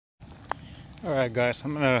Alright guys,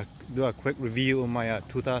 I'm gonna do a quick review of my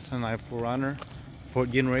 2009 4Runner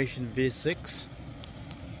 4th generation V6.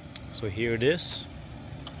 So here it is.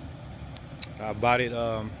 I bought it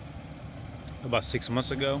about 6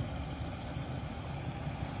 months ago.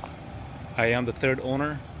 I am the third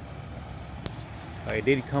owner. It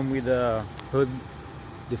did come with a hood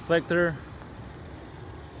deflector.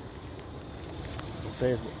 It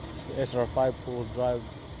says it's the SR5 full drive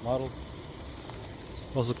model.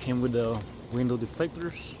 Also came with the window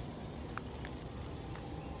deflectors.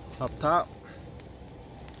 Up top,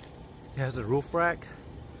 it has a roof rack.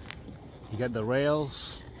 You got the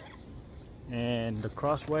rails and the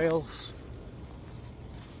cross rails,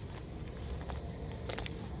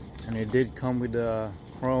 and it did come with the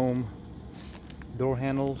chrome door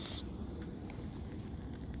handles.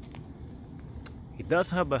 It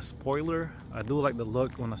does have a spoiler. I do like the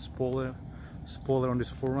look on a spoiler on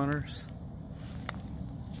these 4Runners.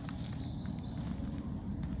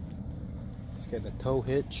 Let's get the tow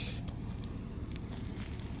hitch.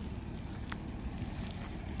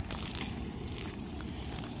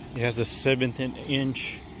 It has the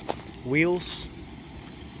 17-inch wheels.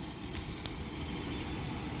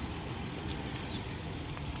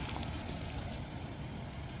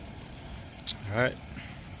 Alright.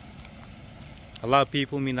 A lot of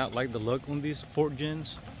people may not like the look on these 4th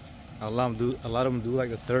gens. A lot of them do like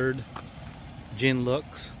the 3rd gen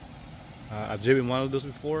looks. I've driven one of those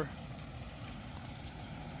before.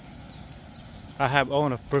 I have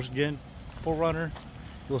owned a 1st gen 4Runner.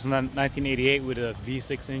 It was 1988 with a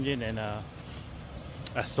V6 engine, and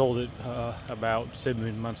I sold it about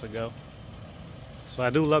 7 months ago. So I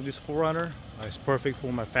do love this 4Runner. It's perfect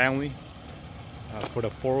for my family, for the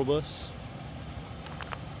 4 of us.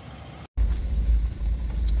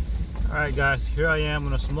 Alright guys, here I am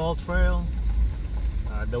on a small trail.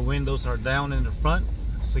 The windows are down in the front,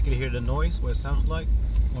 so you can hear the noise, what it sounds like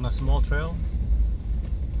on a small trail.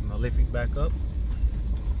 I'm gonna lift it back up.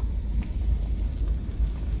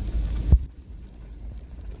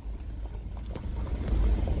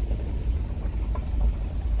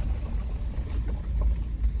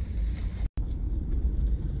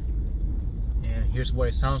 And here's what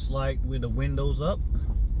it sounds like with the windows up.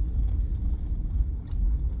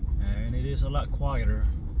 And it is a lot quieter.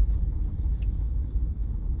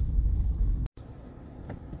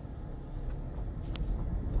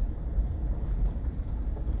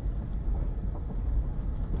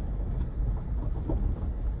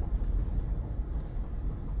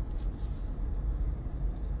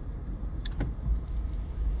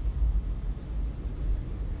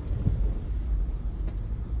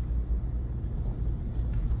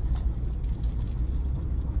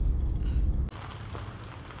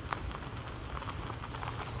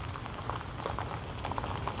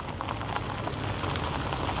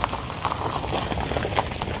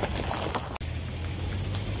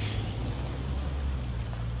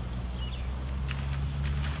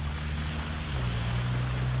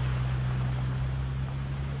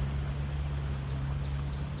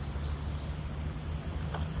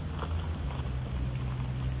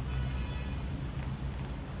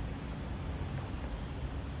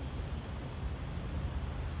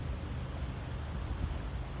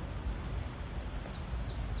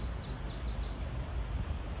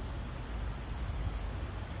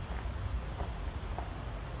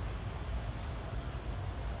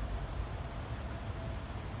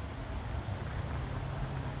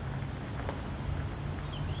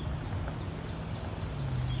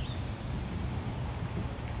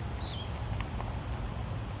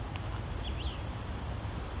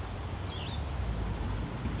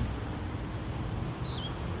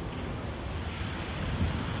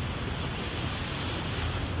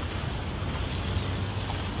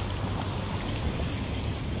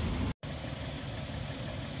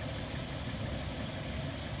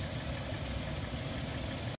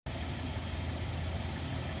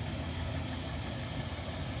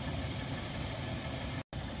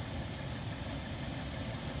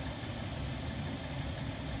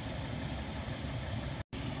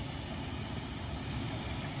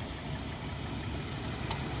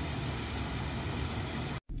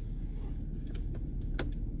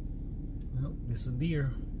 It's a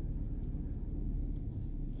deer.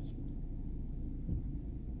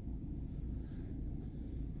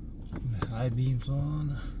 High beams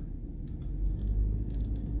on.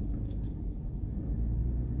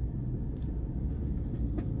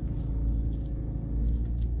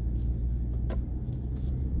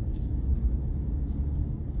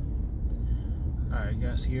 Alright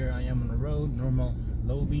guys, here I am on the road, normal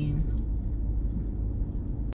low beam.